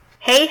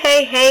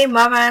Hey,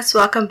 mamas!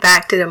 Welcome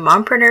back to the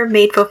Mompreneur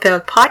Made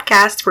Fulfilled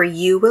podcast, where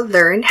you will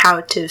learn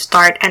how to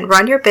start and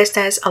run your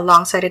business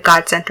alongside a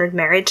God-centered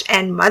marriage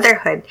and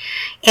motherhood.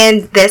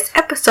 And this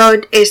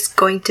episode is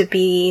going to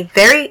be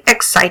very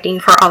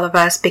exciting for all of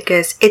us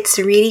because it's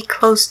really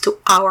close to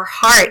our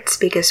hearts,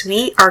 because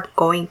we are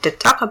going to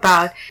talk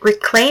about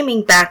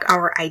reclaiming back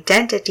our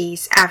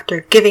identities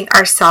after giving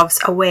ourselves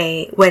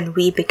away when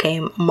we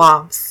became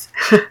moms.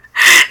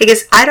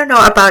 Because I don't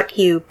know about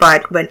you,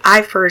 but when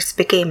I first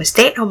became a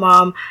stay-at-home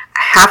mom,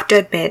 I have to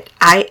admit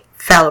I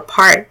fell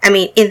apart.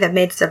 In the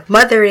midst of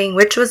mothering,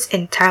 which was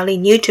entirely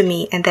new to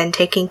me, and then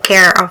taking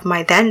care of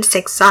my then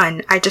 6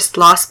 son, I just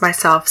lost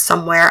myself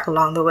somewhere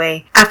along the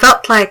way. I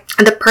felt like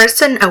the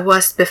person I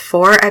was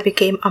before I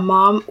became a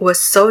mom was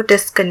so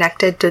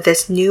disconnected to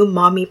this new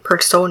mommy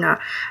persona.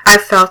 I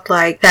felt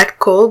like that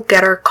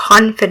goal-getter,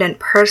 confident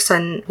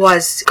person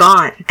was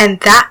gone, and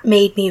that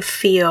made me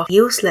feel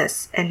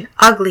useless and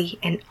ugly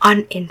and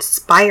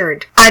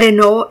uninspired. I don't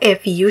know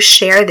if you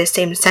share the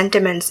same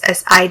sentiments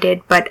as I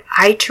did, but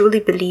I truly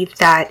believe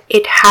that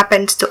it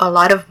happens to a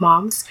lot of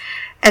moms,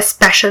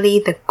 especially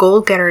the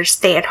goal-getter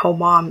stay-at-home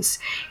moms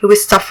who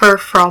suffer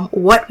from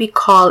what we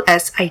call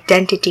as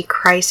identity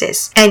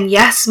crisis. And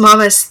yes,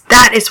 mamas,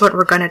 that is what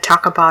we're going to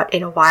talk about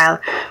in a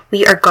while.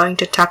 We are going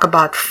to talk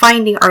about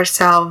finding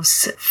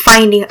ourselves,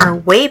 finding our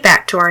way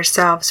back to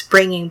ourselves,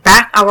 bringing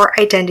back our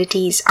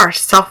identities, our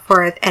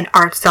self-worth, and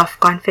our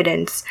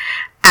self-confidence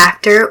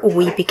after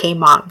we became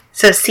mom.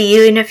 So see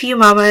you in a few,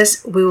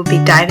 mamas. We will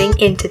be diving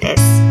into this.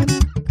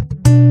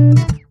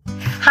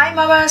 Hi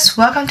mamas,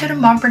 welcome to the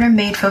Mompreneur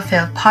Made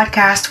Fulfilled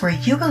podcast, where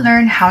you will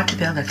learn how to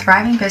build a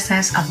thriving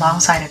business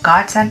alongside a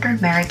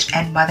God-centered marriage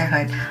and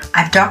motherhood.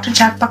 I'm Dr.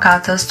 Jack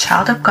Bacatos,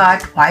 child of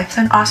God, wife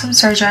to an awesome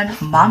surgeon,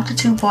 mom to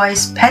 2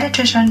 boys,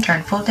 pediatrician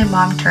turned full-time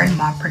mom turned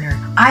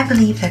mompreneur. I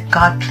believe that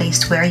God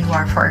placed where you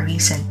are for a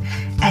reason.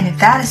 And if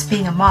that is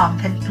being a mom,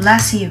 then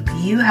bless you,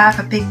 you have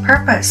a big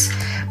purpose.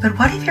 But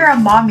what if you're a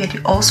mom yet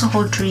you also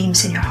hold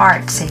dreams in your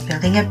heart, say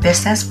building a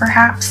business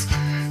perhaps?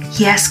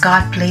 Yes,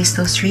 God placed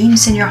those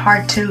dreams in your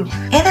heart too.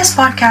 In this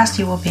podcast,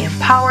 you will be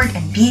empowered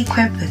and be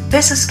equipped with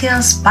business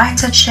skills,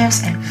 mindset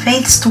shifts, and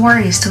faith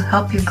stories to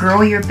help you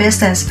grow your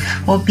business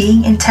while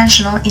being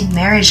intentional in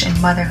marriage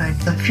and motherhood.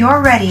 So if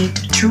you're ready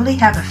to truly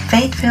have a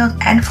faith-filled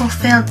and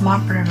fulfilled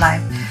mompreneur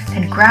life,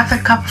 then grab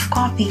a cup of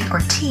coffee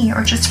or tea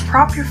or just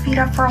prop your feet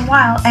up for a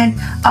while and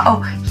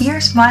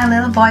here's my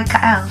little boy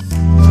Kael.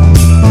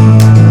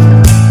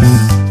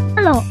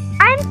 Hello,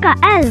 I'm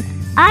Kael.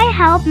 I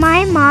help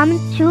my mom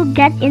to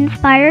get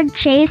inspired,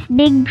 chase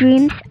big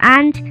dreams,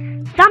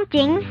 and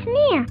something's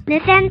new.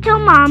 Listen to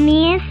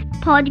Mommy's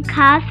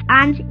podcast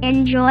and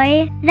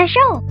enjoy the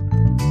show.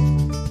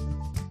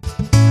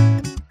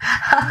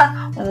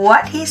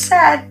 What he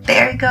said.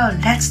 There you go.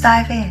 Let's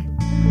dive in.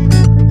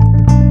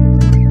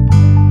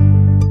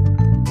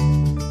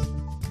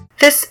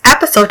 This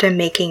episode I'm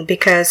making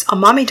because a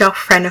mommy dog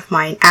friend of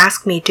mine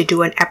asked me to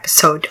do an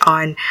episode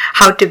on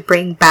how to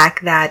bring back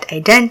that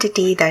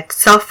identity, that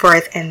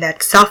self-worth, and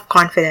that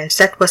self-confidence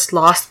that was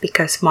lost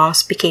because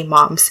moms became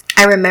moms.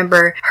 I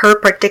remember her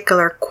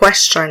particular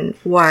question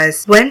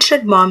was, when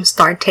should moms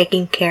start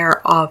taking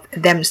care of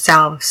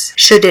themselves?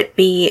 Should it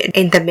be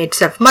in the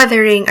midst of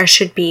mothering, or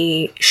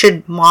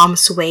should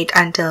moms wait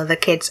until the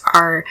kids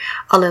are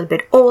a little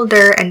bit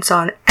older, and so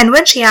on? And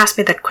when she asked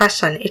me that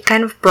question, it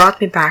kind of brought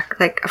me back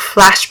like a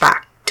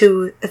flashback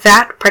to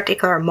that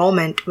particular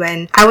moment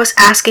when I was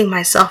asking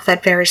myself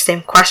that very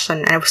same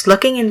question. I was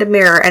looking in the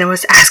mirror and I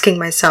was asking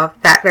myself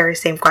that very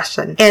same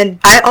question. And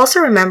I also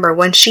remember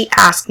when she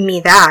asked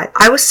me that,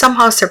 I was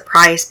somehow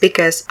surprised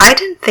because I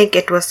didn't think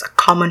it was a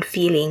common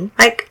feeling.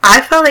 Like,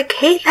 I felt like,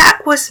 hey,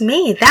 that was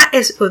me.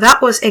 That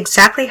was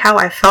exactly how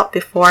I felt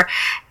before.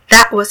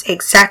 That was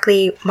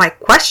exactly my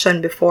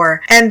question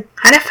before. And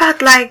I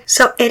felt like,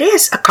 so it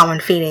is a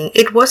common feeling.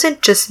 It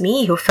wasn't just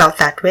me who felt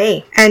that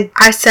way. And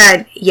I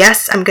said,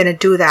 yes, I'm going to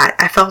do that.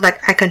 I felt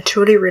like I can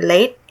truly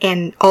relate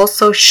and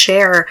also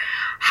share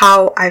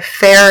how I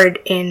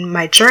fared in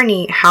my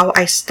journey, how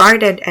I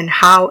started, and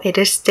how it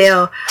is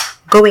still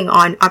going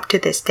on up to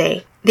this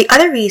day. The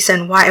other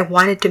reason why I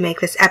wanted to make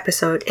this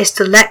episode is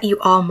to let you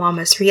all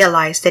mamas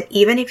realize that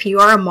even if you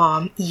are a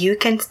mom, you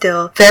can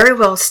still very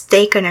well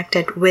stay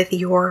connected with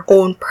your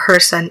own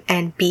person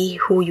and be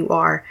who you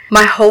are.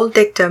 My whole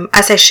dictum,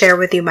 as I share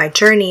with you my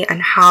journey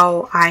and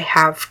how I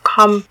have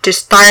come to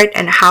start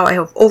and how I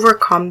have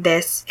overcome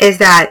this, is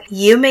that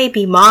you may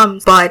be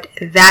moms, but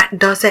that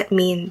doesn't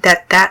mean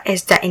that that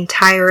is the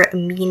entire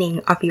meaning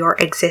of your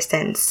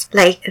existence.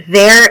 Like,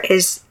 there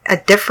is a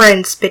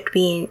difference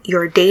between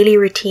your daily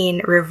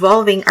routine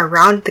revolving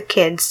around the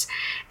kids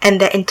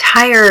and the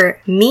entire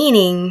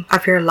meaning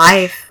of your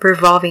life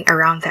revolving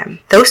around them.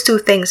 Those two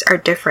things are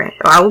different.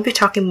 I will be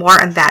talking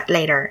more on that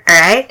later,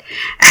 alright?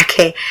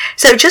 Okay,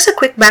 so just a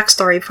quick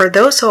backstory for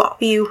those of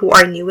you who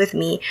are new with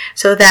me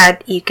so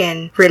that you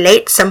can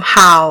relate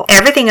somehow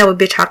everything I will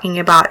be talking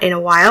about in a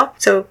while.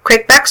 So,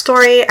 quick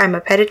backstory, I'm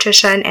a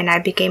pediatrician and I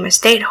became a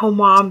stay-at-home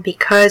mom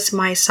because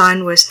my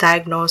son was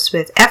diagnosed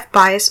with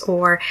F-BIS,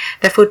 or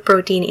the food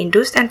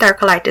protein-induced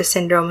enterocolitis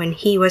syndrome when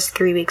he was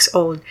 3 weeks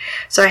old.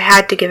 So I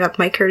had to give up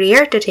my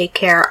career to take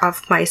care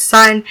of my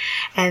son.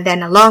 And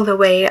then along the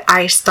way,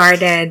 I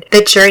started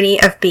the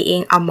journey of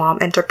being a mom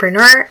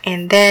entrepreneur.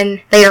 And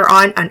then later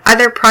on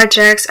other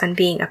projects, on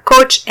being a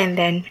coach, and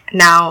then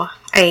now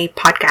a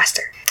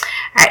podcaster.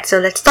 Alright, so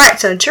let's start.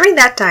 So during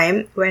that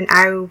time, when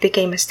I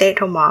became a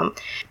stay-at-home mom,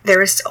 there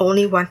was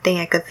only one thing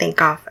I could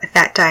think of at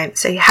that time.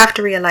 So you have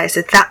to realize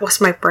that that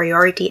was my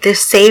priority, to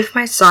save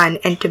my son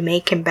and to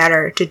make him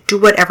better, to do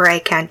whatever I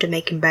can to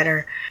make him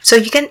better. So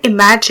you can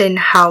imagine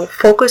how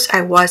focused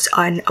I was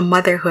on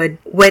motherhood,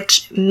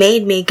 which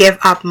made me give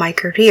up my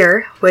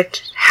career,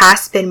 which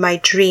has been my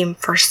dream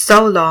for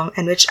so long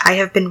and which I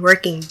have been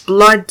working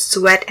blood,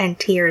 sweat, and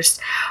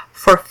tears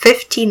for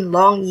 15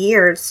 long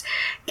years,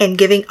 in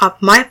giving up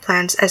my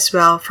plans as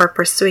well for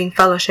pursuing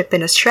fellowship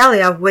in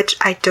Australia, which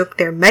I took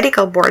their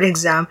medical board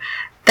exam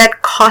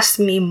that cost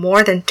me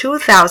more than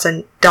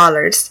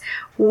 $2,000,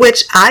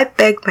 which I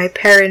begged my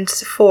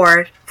parents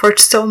for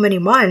so many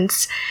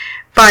months.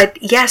 But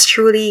yes,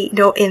 truly,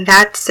 in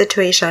that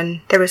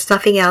situation, there was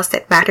nothing else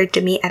that mattered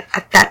to me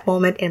at that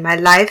moment in my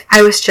life.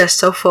 I was just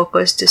so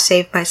focused to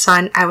save my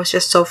son. I was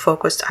just so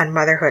focused on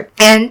motherhood.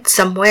 And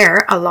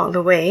somewhere along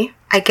the way,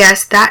 I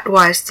guess that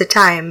was the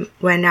time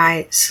when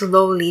I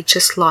slowly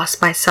just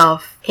lost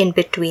myself in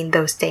between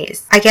those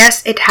days. I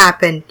guess it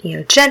happened,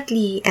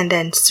 gently and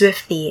then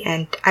swiftly,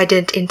 and I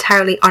didn't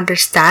entirely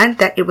understand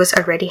that it was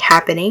already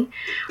happening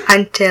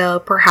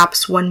until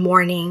perhaps one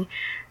morning,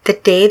 the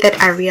day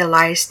that I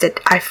realized that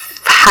I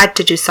had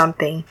to do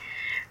something.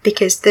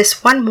 Because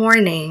this one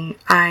morning,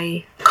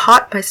 I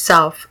caught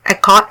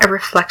a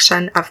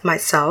reflection of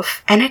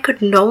myself, and I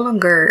could no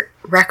longer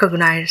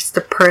recognize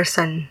the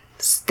person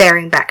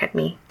staring back at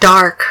me.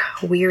 Dark,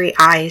 weary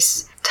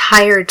eyes,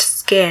 tired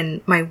skin,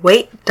 my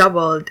weight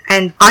doubled,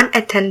 and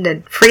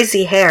unattended,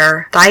 frizzy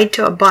hair tied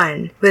to a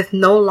bun with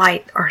no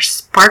light or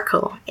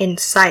sparkle in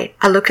sight.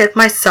 I looked at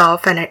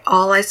myself, and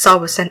all I saw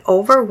was an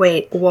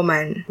overweight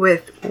woman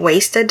with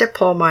wasted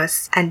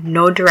diplomas and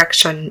no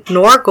direction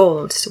nor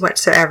goals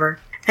whatsoever.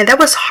 And that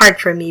was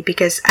hard for me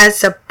because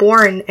as a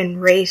born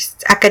and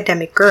raised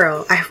academic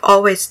girl, I've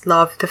always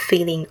loved the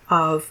feeling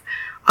of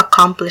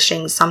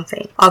accomplishing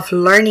something, of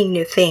learning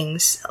new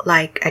things,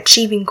 like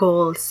achieving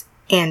goals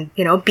and,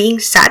 being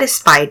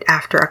satisfied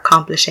after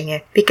accomplishing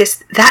it,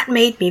 because that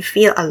made me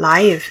feel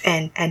alive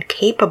and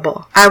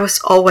capable. I was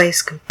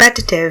always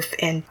competitive,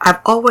 and I've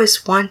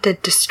always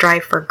wanted to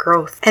strive for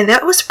growth. And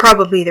that was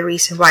probably the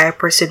reason why I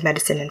pursued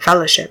medicine and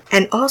fellowship.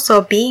 And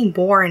also being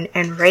born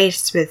and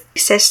raised with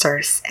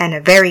sisters and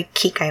a very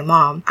kikai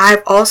mom,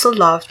 I've also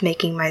loved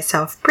making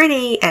myself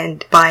pretty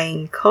and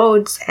buying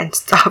clothes and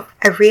stuff.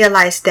 I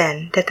realized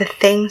then that the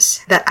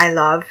things that I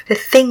love, the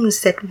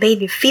things that made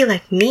me feel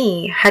like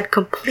me, had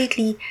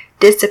completely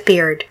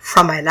disappeared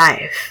from my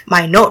life.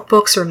 My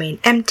notebooks remain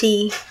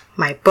empty,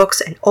 my books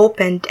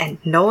unopened and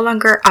no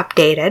longer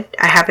updated.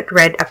 I haven't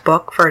read a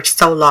book for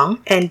so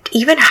long, and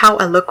even how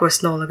I look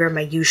was no longer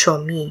my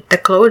usual me. The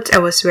clothes I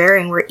was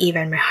wearing were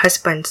even my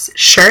husband's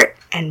shirt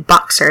and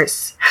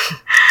boxers.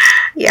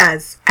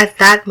 Yes, at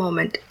that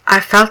moment,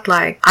 I felt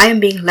like I am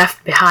being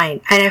left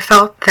behind, and I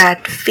felt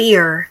that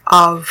fear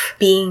of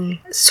being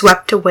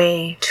swept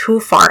away too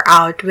far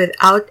out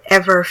without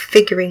ever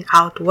figuring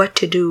out what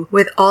to do,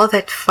 with all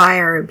that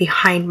fire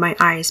behind my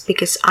eyes,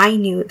 because I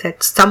knew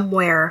that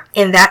somewhere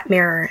in that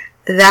mirror,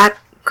 that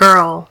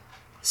girl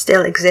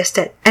still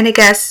existed. And I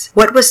guess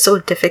what was so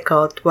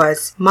difficult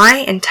was my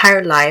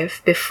entire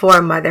life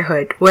before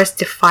motherhood was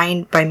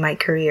defined by my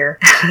career.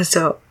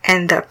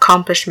 And the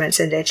accomplishments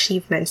and the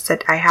achievements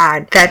that I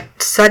had,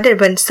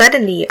 when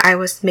suddenly I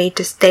was made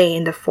to stay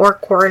in the four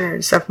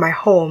corners of my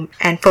home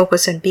and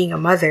focus on being a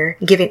mother,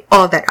 giving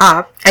all that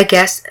up, I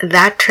guess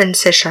that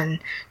transition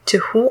to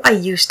who I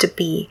used to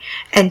be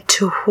and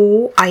to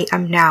who I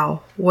am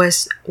now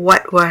was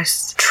what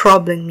was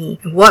troubling me.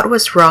 What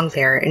was wrong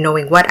there,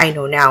 knowing what I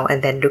know now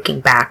and then looking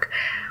back?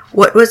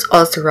 What was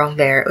also wrong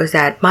there was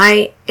that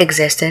my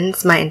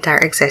entire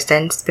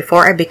existence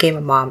before I became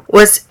a mom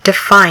was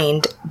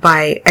defined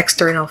by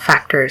external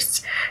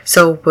factors.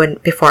 So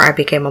before I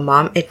became a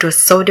mom, it was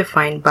so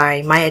defined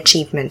by my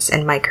achievements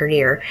and my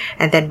career.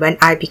 And then when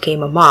I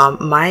became a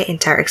mom, my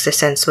entire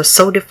existence was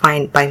so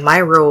defined by my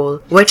role,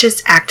 which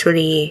is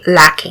actually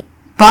lacking.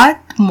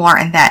 But more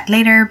on that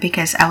later,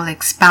 because I will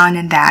expound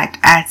on that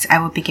as I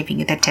will be giving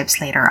you the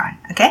tips later on.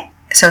 Okay?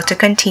 So to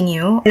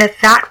continue, and at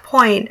that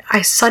point,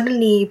 I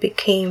suddenly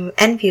became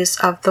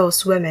envious of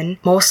those women,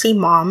 mostly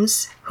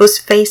moms, whose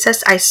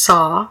faces I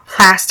saw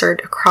plastered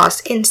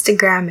across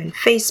Instagram and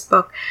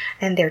Facebook,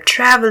 and they're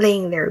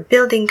traveling, they're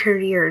building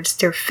careers,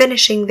 they're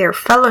finishing their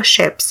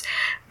fellowships,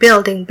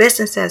 building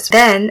businesses.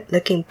 Then,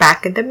 looking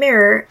back in the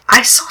mirror,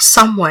 I saw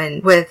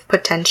someone with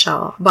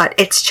potential, but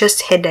it's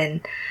just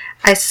hidden.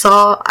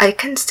 I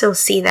can still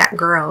see that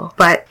girl,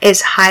 but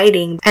is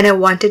hiding, and I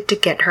wanted to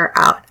get her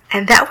out.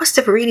 And that was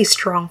a really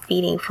strong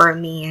feeling for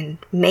me. And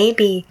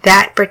maybe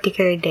that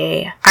particular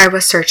day, I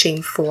was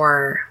searching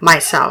for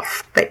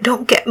myself. But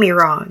don't get me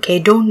wrong, okay?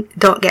 Don't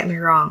get me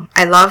wrong.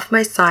 I love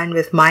my son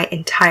with my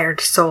entire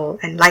soul.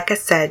 And like I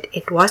said,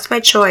 it was my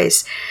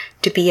choice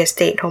to be a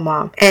stay-at-home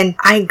mom. And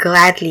I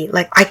gladly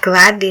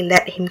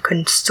let him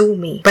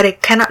consume me. But I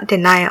cannot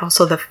deny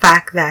also the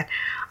fact that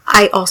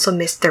I also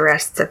missed the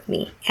rest of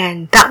me.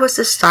 And that was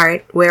the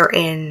start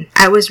wherein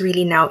I was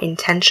really now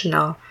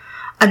intentional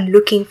on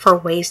looking for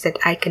ways that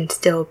I can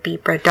still be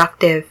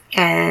productive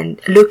and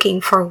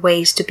looking for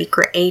ways to be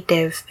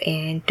creative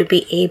and to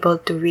be able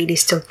to really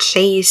still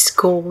chase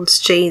goals,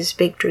 chase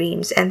big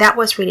dreams. And that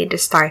was really the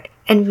start.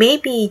 And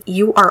maybe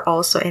you are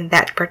also in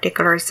that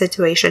particular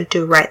situation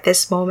too right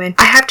this moment.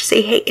 I have to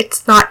say, hey,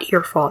 it's not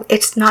your fault.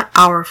 It's not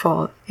our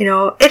fault.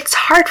 It's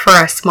hard for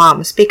us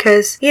moms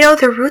because, the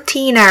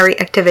routinary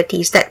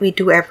activities that we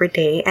do every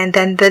day and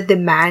then the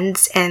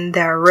demands and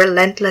the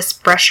relentless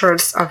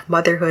pressures of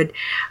motherhood,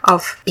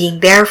 of being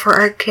there for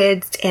our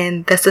kids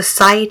and the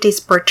society's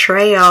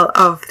portrayal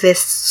of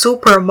this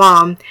super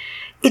mom,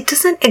 it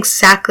doesn't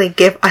exactly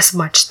give us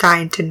much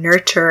time to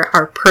nurture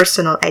our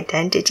personal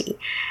identity.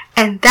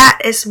 And that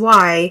is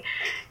why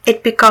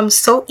it becomes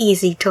so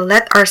easy to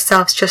let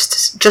ourselves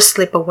just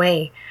slip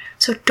away.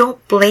 So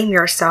don't blame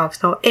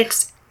yourself. No,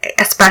 it's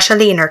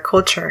especially in our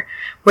culture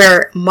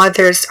where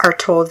mothers are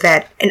told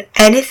that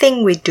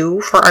anything we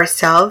do for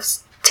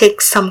ourselves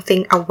takes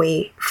something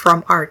away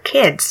from our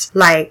kids.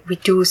 Like we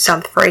do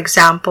something, for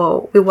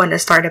example, we want to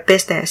start a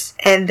business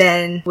and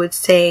then would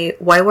say,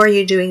 why were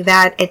you doing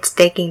that? It's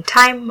taking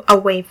time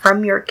away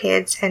from your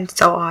kids and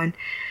so on.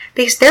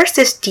 Because there's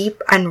this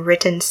deep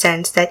unwritten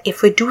sense that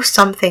if we do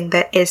something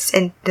that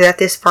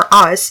is for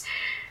us,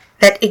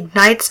 that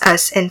ignites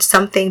us in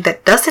something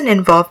that doesn't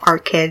involve our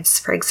kids,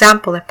 for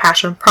example, a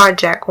passion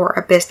project or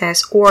a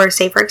business, or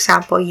say, for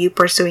example, you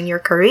pursuing your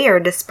career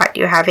despite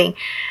you having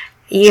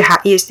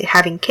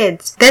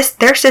kids.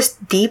 There's this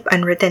deep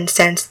unwritten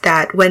sense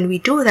that when we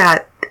do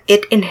that,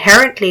 it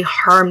inherently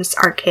harms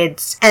our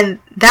kids. And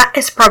that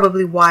is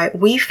probably why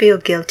we feel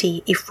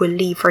guilty if we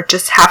leave for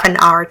just half an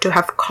hour to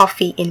have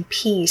coffee in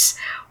peace,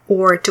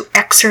 or to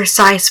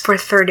exercise for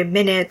 30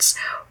 minutes,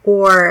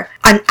 or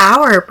an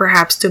hour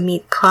perhaps to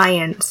meet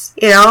clients.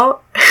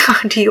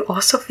 Do you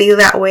also feel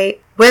that way?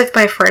 With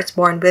my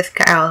firstborn, with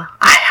Kael,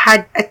 I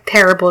had a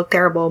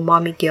terrible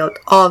mommy guilt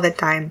all the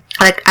time.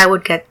 Like I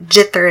would get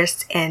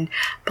jitters and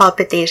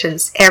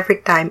palpitations every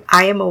time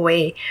I am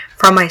away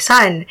from my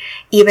son,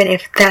 even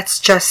if that's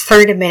just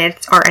 30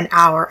 minutes or an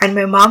hour. And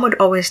my mom would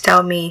always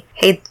tell me,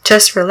 hey,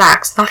 just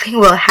relax. Nothing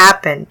will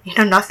happen.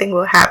 Nothing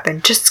will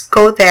happen. Just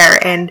go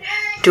there and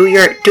do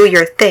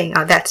your thing.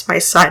 Oh, that's my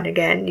son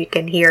again. You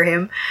can hear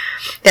him.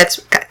 That's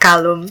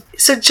Calum.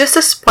 So just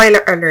a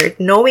spoiler alert,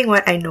 knowing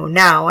what I know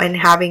now and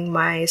having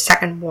my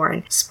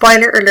second-born,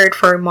 spoiler alert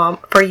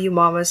for you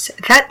mamas,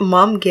 that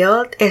mom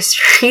guilt is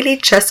really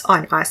just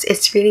on us.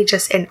 It's really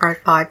just in our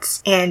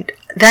thoughts. And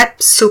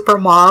that super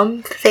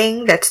mom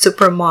thing, it's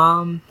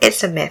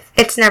a myth.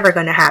 It's never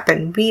going to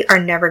happen. We are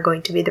never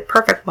going to be the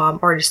perfect mom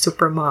or the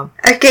super mom.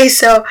 Okay,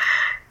 so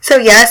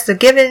yes,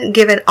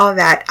 given all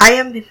that, I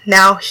am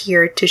now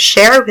here to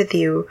share with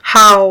you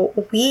how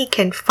we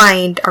can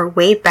find our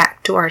way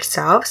back to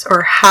ourselves,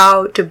 or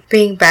how to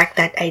bring back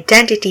that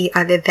identity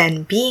other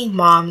than being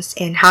moms,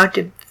 and how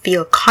to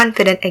feel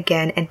confident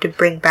again and to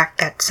bring back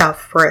that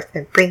self-worth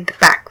and bring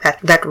back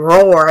that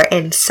roar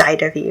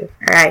inside of you.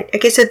 Alright,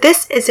 okay, so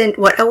this isn't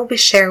what I will be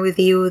sharing with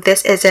you.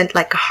 This isn't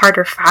like a hard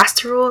or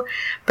fast rule,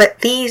 but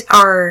these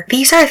are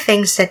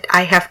things that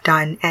I have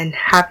done and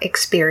have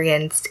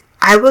experienced.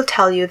 I will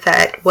tell you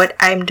that what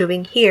I'm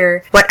doing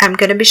here, what I'm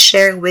going to be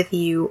sharing with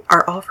you,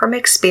 are all from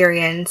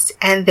experience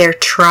and they're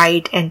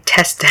tried and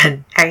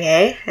tested.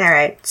 Okay?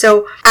 Alright.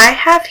 So I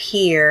have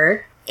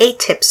here 8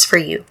 tips for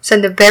you. So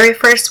the very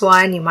first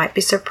one, you might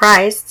be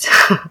surprised,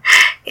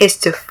 is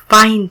to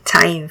find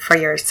time for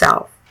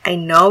yourself. I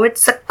know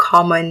it's a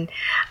common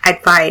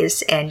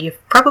advice and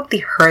you've probably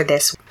heard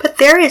this, but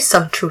there is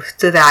some truth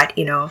to that,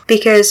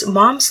 because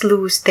moms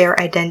lose their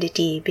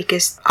identity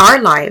because our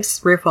lives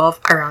revolve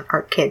around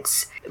our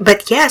kids.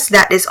 But yes,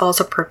 that is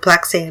also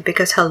perplexing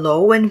because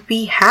when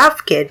we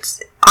have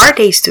kids, our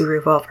days do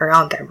revolve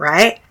around them,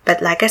 right?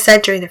 But like I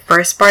said during the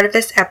first part of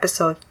this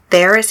episode,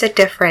 there is a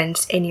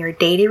difference in your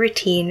daily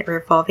routine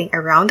revolving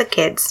around the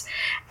kids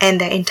and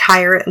the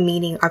entire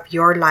meaning of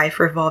your life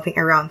revolving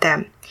around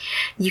them.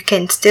 You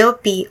can still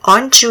be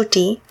on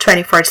duty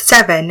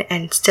 24/7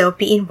 and still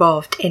be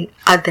involved in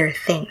other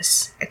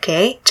things.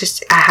 Okay?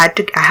 I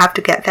have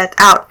to get that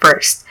out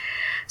first.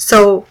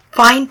 So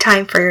find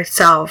time for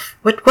yourself.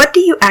 What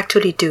do you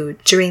actually do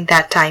during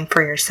that time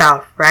for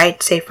yourself,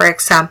 right? Say for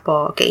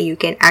example, okay, you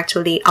can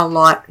actually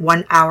allot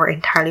 1 hour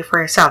entirely for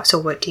yourself. So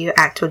what do you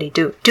actually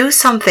do? Do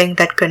something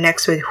that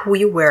connects with who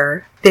you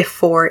were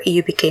before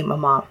you became a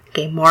mom.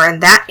 Okay, more on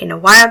that in a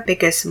while,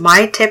 because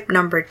my tip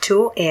number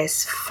 2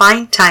 is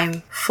find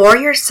time for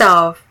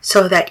yourself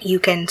so that you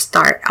can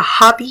start a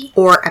hobby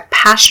or a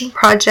passion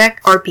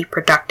project or be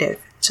productive.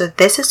 So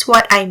this is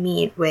what I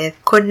mean with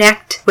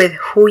connect with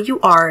who you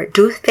are,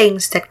 do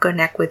things that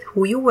connect with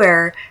who you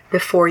were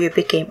before you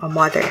became a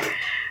mother.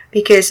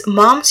 Because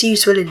moms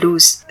usually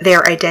lose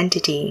their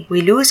identity.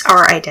 We lose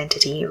our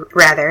identity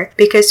rather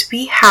because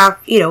we have,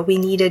 we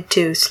needed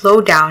to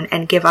slow down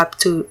and give up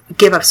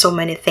so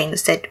many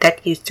things that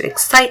used to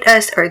excite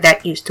us or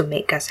that used to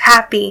make us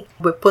happy.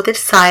 We put it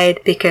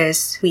aside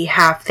because we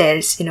have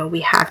this,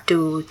 we have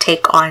to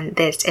take on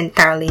this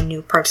entirely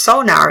new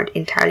persona or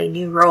entirely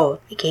new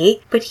role.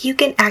 Okay? But you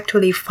can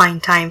actually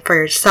find time for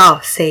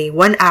yourself, say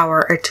 1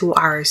 hour or 2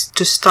 hours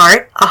to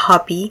start a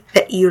hobby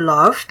that you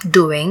love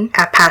doing,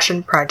 a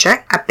passion project,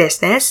 a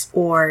business,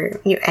 or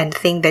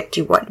anything that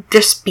you want.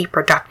 Just be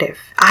productive.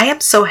 I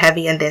am so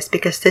heavy on this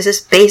because this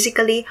is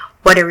basically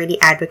what I really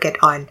advocate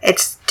on.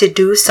 It's to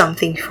do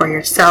something for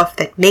yourself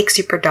that makes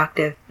you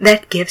productive,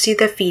 that gives you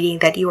the feeling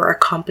that you are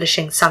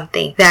accomplishing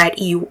something, that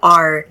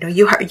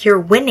you're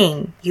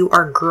winning, you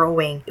are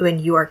growing. When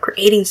you are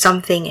creating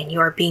something and you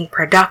are being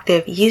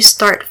productive, you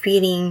start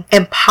feeling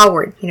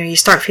empowered. You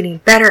start feeling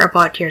better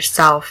about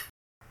yourself.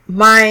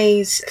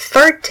 My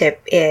third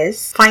tip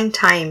is find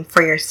time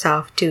for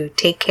yourself to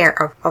take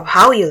care of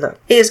how you look.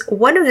 Is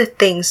one of the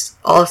things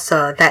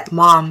also that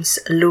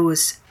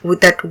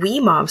we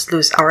moms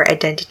lose our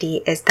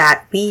identity is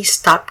that we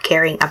stop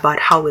caring about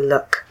how we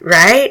look,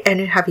 right?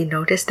 And have you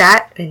noticed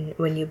that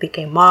when you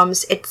became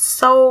moms, it's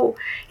so,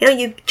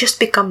 you just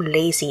become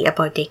lazy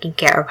about taking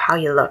care of how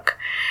you look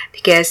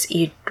because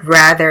you'd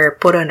rather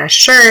put on a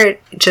shirt,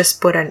 just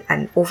put on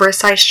an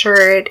oversized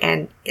shirt,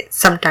 and it's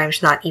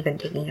sometimes not even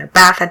taking a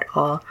bath at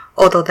all,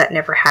 although that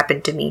never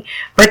happened to me.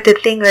 But the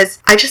thing is,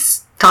 I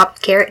just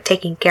stopped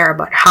taking care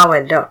about how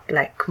I looked.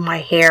 Like my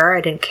hair, I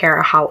didn't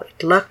care how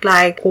it looked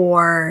like,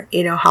 or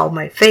how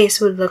my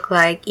face would look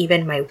like,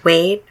 even my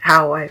weight,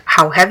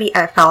 how heavy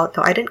I felt.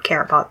 No, I didn't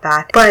care about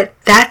that. But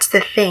that's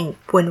the thing.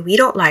 When we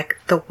don't like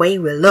the way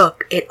we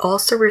look, it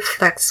also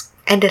reflects.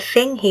 And the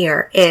thing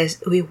here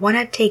is we want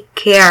to take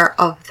care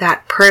of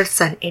that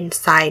person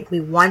inside. We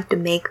want to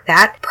make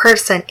that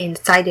person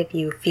inside of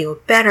you feel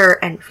better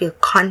and feel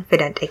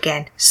confident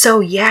again. So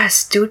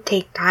yes, do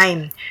take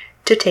time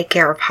to take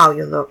care of how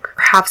you look.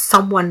 Have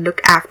someone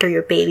look after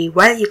your baby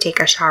while you take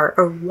a shower,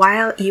 or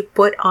while you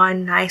put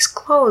on nice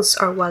clothes,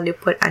 or while you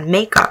put on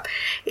makeup.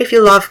 If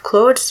you love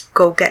clothes,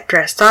 go get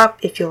dressed up.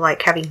 If you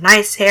like having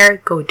nice hair,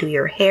 go do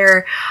your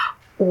hair.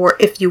 Or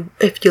if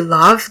you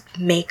love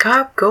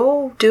makeup,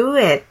 go do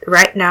it.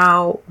 Right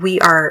now, we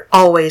are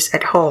always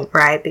at home,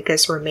 right?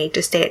 Because we're made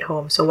to stay at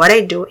home. So what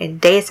I do in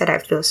days that I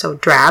feel so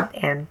drab,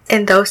 and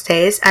in those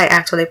days, I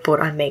actually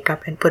put on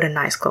makeup and put on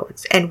nice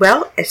clothes. And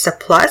well, it's a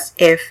plus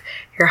if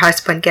your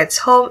husband gets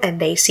home and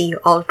they see you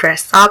all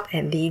dressed up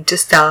and you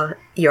just tell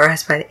your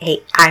husband,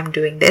 hey, I'm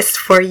doing this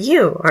for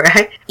you,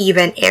 alright?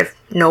 Even if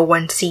no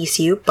one sees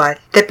you but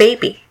the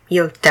baby,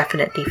 you'll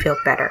definitely feel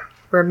better.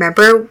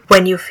 Remember,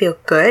 when you feel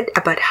good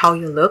about how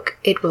you look,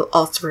 it will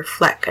also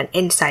reflect on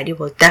inside. You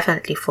will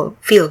definitely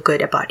feel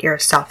good about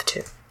yourself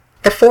too.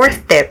 The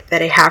fourth tip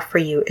that I have for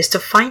you is to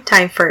find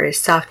time for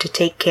yourself to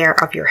take care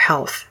of your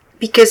health.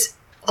 Because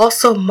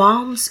also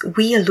moms,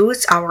 we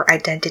lose our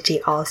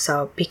identity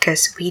also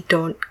because we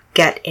don't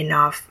get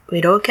enough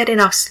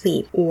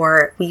sleep,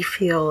 or we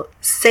feel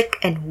sick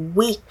and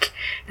weak.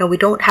 We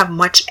don't have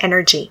much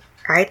energy.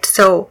 Right?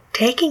 So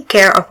taking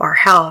care of our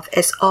health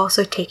is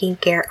also taking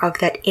care of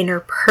that inner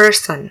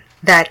person,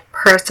 that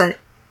person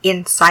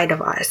inside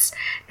of us,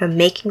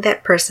 making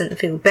that person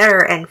feel better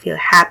and feel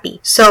happy.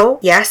 So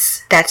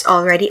yes, that's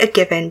already a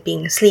given,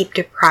 being sleep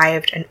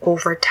deprived and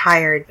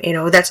overtired,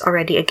 that's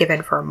already a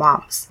given for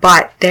moms.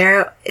 But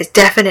there is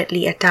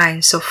definitely a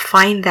time, so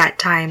find that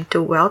time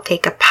to,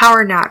 take a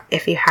power nap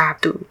if you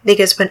have to.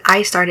 Because when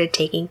I started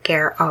taking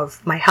care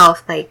of my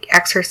health, like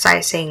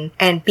exercising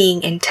and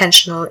being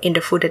intentional in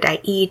the food that I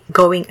eat,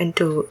 going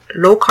into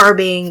low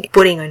carbing,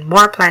 putting on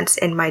more plants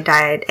in my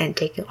diet, and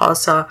taking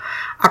also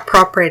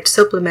appropriate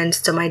supplements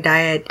to my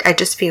diet, I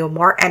just feel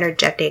more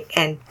energetic.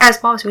 And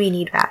as moms, we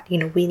need that.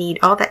 We need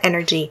all that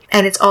energy.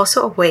 And it's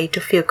also a way to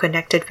feel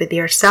connected with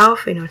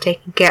yourself,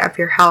 taking care of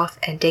your health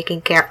and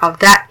taking care of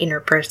that inner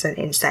person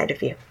inside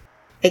of you.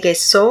 Okay,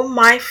 so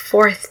my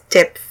fourth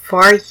tip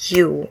for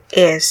you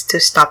is to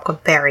stop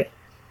comparing.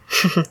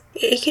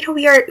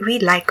 We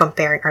like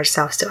comparing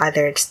ourselves to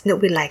others.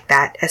 We like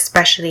that,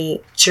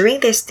 especially during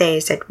these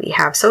days that we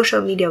have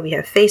social media, we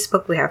have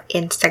Facebook, we have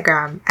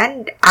Instagram,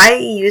 and I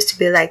used to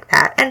be like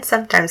that, and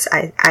sometimes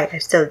I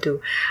still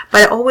do.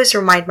 But I always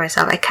remind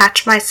myself, I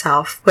catch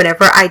myself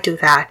whenever I do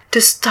that,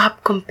 to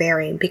stop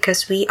comparing,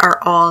 because we are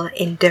all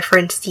in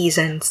different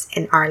seasons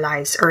in our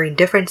lives, or in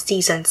different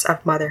seasons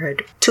of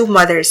motherhood. Two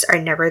mothers are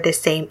never the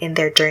same in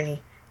their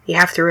journey. You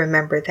have to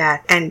remember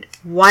that. And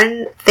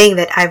one thing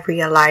that I've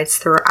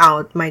realized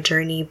throughout my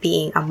journey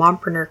being a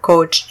mompreneur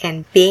coach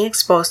and being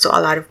exposed to a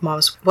lot of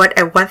moms,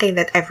 one thing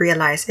that I've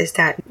realized is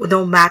that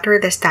no matter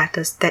the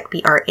status that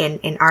we are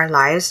in our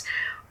lives,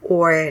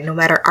 or no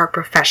matter our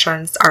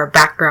professions, our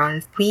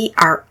backgrounds, we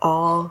are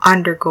all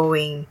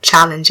undergoing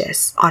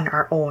challenges on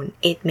our own.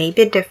 It may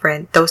be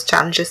different, those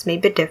challenges may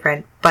be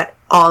different, but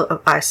all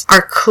of us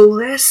are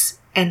clueless,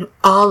 and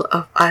all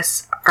of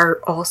us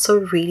are also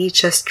really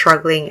just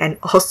struggling and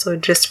also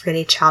just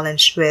really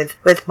challenged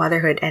with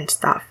motherhood and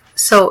stuff.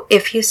 So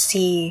if you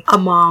see a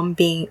mom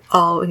being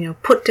all,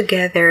 put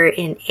together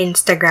in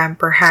Instagram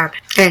perhaps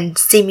and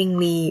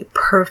seemingly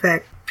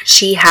perfect,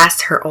 she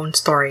has her own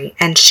story,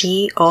 and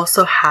she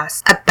also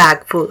has a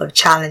bag full of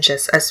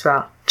challenges as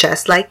well,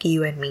 just like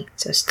you and me.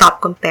 So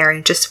stop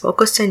comparing, just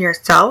focus on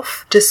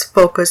yourself, just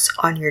focus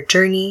on your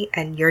journey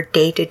and your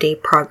day-to-day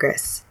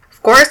progress.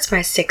 Of course,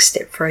 my sixth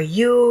tip for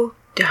you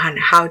on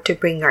how to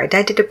bring your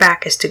identity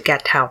back is to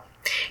get help.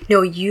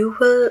 You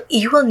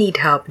will need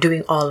help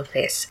doing all of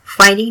this.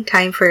 Finding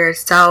time for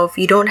yourself.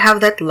 You don't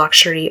have that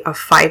luxury of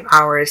 5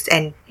 hours,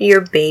 and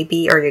your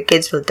baby or your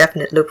kids will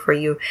definitely look for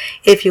you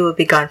if you will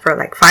be gone for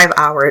like 5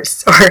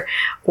 hours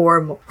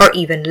or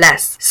even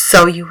less.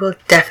 So you will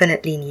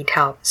definitely need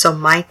help. So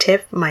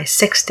my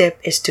sixth tip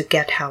is to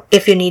get help.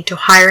 If you need to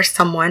hire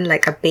someone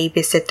like a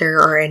babysitter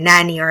or a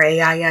nanny or a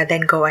yaya,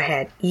 then go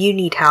ahead. You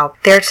need help.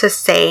 There's a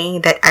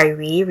saying that I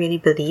really, really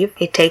believe: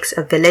 it takes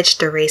a village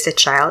to raise a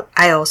child.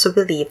 I also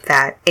believe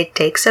that it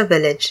takes a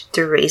village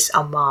to raise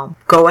a mom.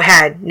 Go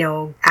ahead,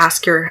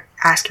 ask your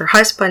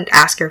husband,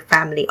 ask your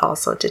family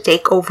also to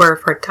take over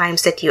for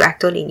times that you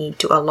actually need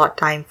to allot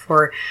time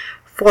for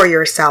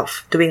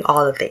yourself doing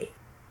all of it.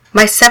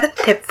 My seventh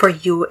tip for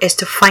you is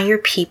to find your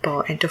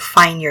people and to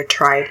find your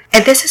tribe.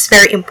 And this is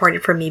very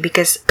important for me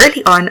because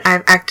early on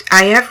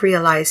I have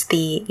realized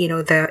the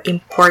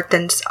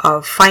importance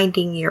of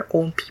finding your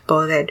own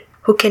people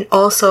who can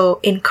also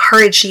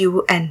encourage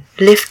you and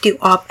lift you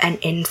up and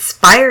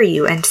inspire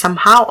you and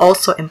somehow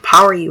also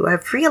empower you.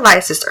 I've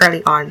realized this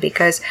early on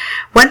because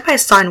when my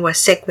son was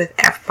sick with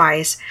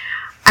FPIs,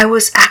 I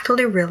was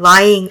actually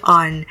relying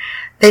on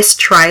this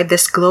tribe,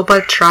 this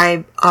global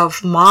tribe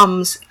of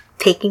moms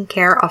taking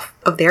care of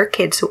their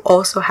kids who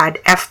also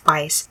had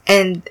FPIs.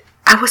 And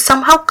I was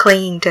somehow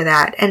clinging to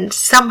that, and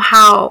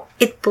somehow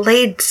it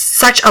played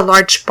such a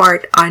large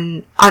part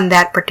on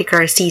that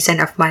particular season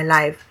of my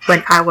life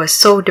when I was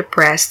so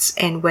depressed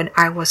and when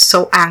I was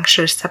so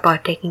anxious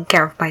about taking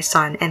care of my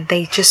son, and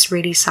they just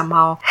really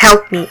somehow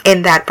helped me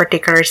in that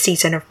particular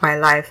season of my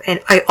life. And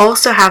I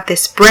also have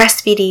this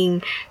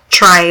breastfeeding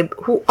tribe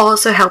who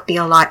also helped me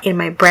a lot in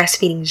my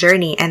breastfeeding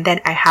journey, and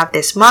then I have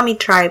this mommy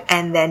tribe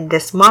and then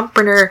this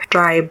mompreneur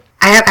tribe.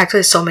 I have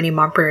actually so many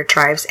mompreneur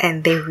tribes,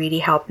 and they really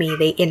help me.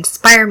 They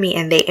inspire me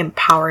and they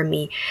empower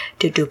me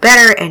to do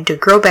better and to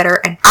grow better.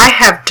 And I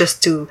have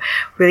just to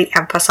really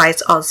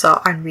emphasize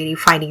also on really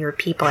finding your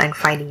people and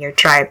finding your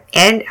tribe.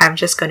 And I'm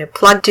just going to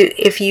plug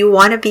if you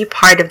want to be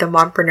part of the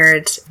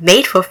Mompreneurs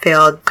Made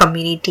Fulfilled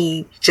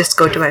community, just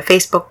go to my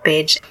Facebook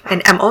page.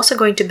 And I'm also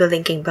going to be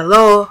linking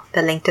below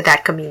the link to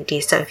that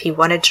community. So if you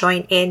want to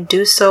join in,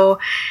 do so.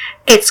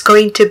 It's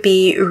going to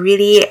be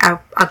really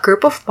a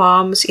group of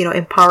moms,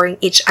 empowering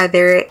each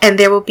other, and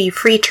there will be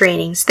free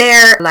trainings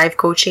there, live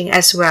coaching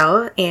as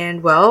well.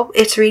 And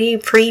it's really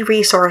free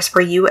resource for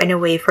you and a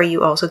way for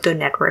you also to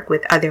network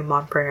with other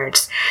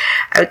mompreneurs.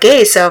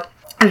 Okay, so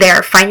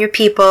there, find your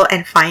people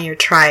and find your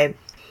tribe.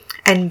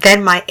 And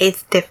then my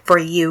eighth tip for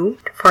you,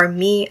 for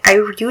me, I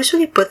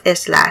usually put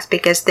this last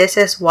because this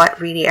is what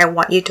really I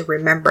want you to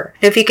remember.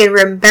 If you can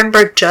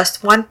remember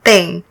just one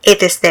thing,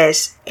 it is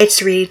this.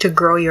 It's really to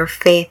grow your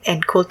faith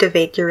and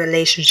cultivate your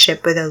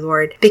relationship with the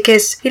Lord.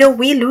 Because,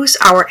 we lose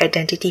our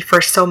identity for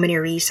so many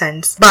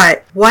reasons.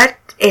 But what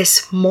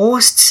is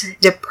most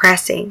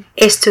depressing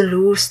is to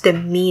lose the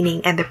meaning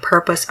and the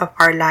purpose of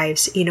our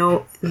lives,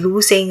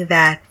 losing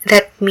that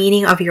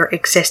meaning of your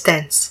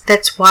existence.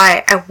 That's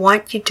why I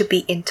want you to be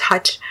in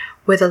touch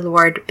with the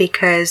Lord,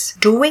 because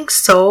doing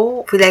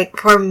so, like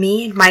for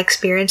me, in my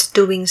experience,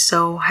 doing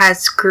so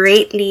has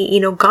greatly,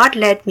 God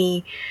led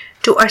me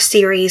to a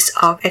series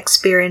of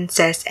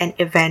experiences and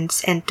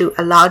events, and to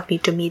allow me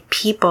to meet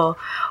people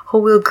who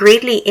will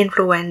greatly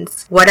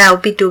influence what I'll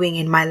be doing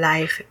in my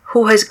life,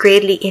 who has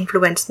greatly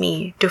influenced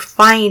me to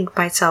find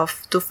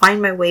myself, to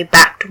find my way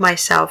back to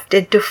myself,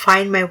 and to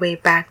find my way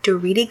back to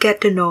really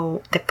get to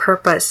know the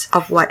purpose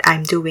of what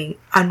I'm doing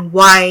and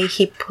why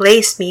He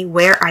placed me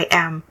where I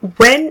am.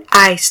 When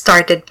I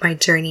started my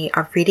journey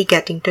of really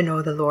getting to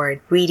know the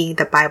Lord, reading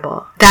the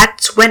Bible,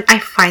 that's when I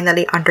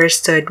finally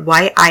understood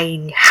why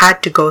I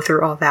had to go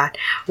through all that,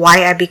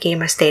 why I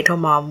became a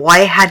stay-at-home mom,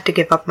 why I had to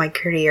give up my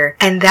career,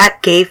 and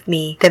that gave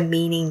me the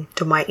meaning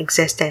to my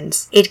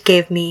existence. It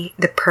gave me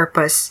the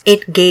purpose.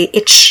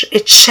 It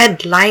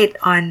shed light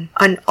on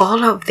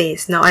all of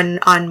this,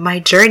 on my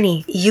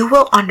journey. You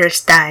will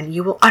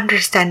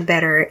understand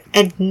better,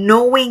 and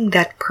knowing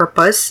that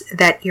purpose,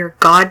 that your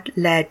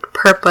God-led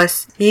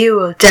purpose, you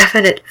will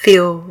definitely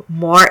feel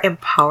more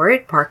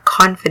empowered, more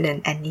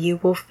confident, and you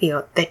will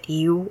feel that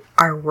you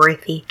are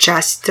worthy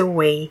just the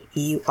way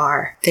you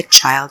are, the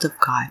child of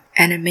God.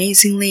 And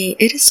amazingly,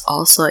 it is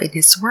also in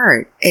His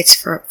Word. It's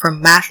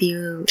from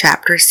Matthew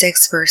chapter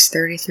 6 verse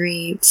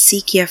 33.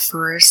 Seek ye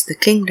first the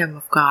kingdom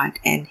of God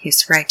and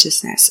His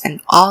righteousness, and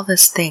all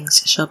these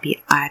things shall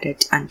be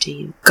added unto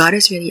you. God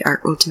is really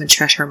our ultimate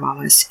treasure,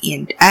 mamas,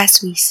 and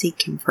as we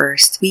seek Him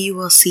first, we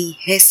will see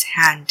His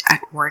hand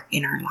at work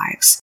in our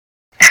lives.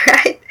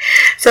 Right?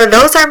 So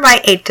those are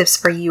my 8 tips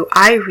for you.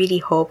 I really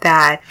hope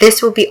that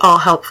this will be all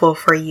helpful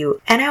for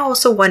you. And I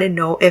also want to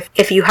know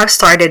if you have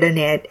started on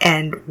it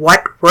and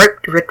what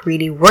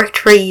really worked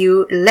for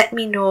you. Let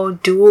me know.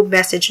 Do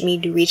message me,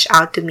 do reach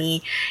out to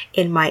me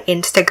in my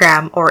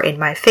Instagram or in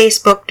my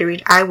Facebook.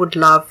 I would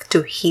love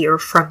to hear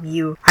from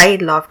you. I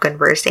love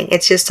conversing.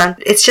 It's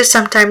just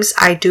sometimes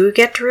I do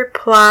get to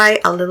reply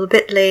a little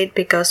bit late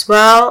because,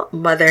 well,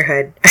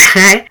 motherhood.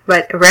 Right?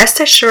 But rest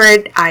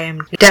assured, I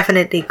am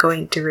definitely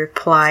going to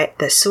reply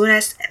the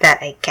soonest that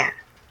I can.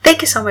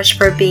 Thank you so much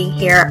for being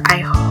here. I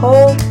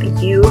hope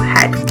you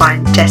had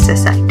fun just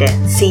as I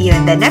did. See you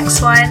in the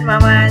next one,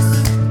 mamas.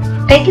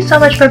 Thank you so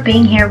much for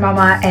being here,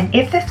 mama. And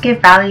if this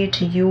gave value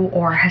to you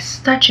or has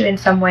touched you in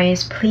some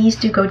ways, please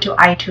do go to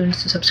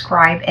iTunes to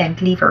subscribe and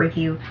leave a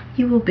review.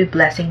 You will be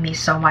blessing me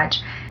so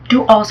much.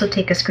 Do also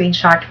take a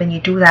screenshot when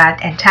you do that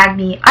and tag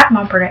me at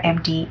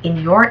MomPrenneurMD in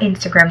your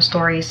Instagram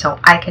story so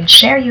I can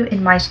share you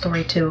in my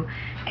story too.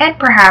 And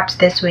perhaps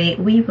this way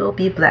we will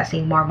be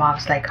blessing more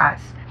moms like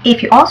us.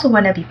 If you also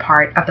want to be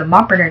part of the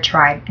Mompreneur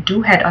tribe,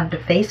 do head on to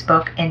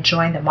Facebook and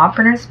join the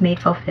Mompreneurs Made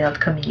Fulfilled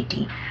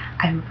community.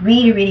 I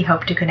really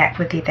hope to connect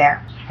with you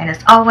there. And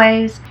as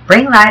always,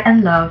 bring light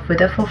and love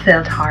with a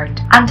fulfilled heart.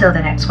 Until the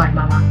next one,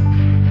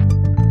 mama.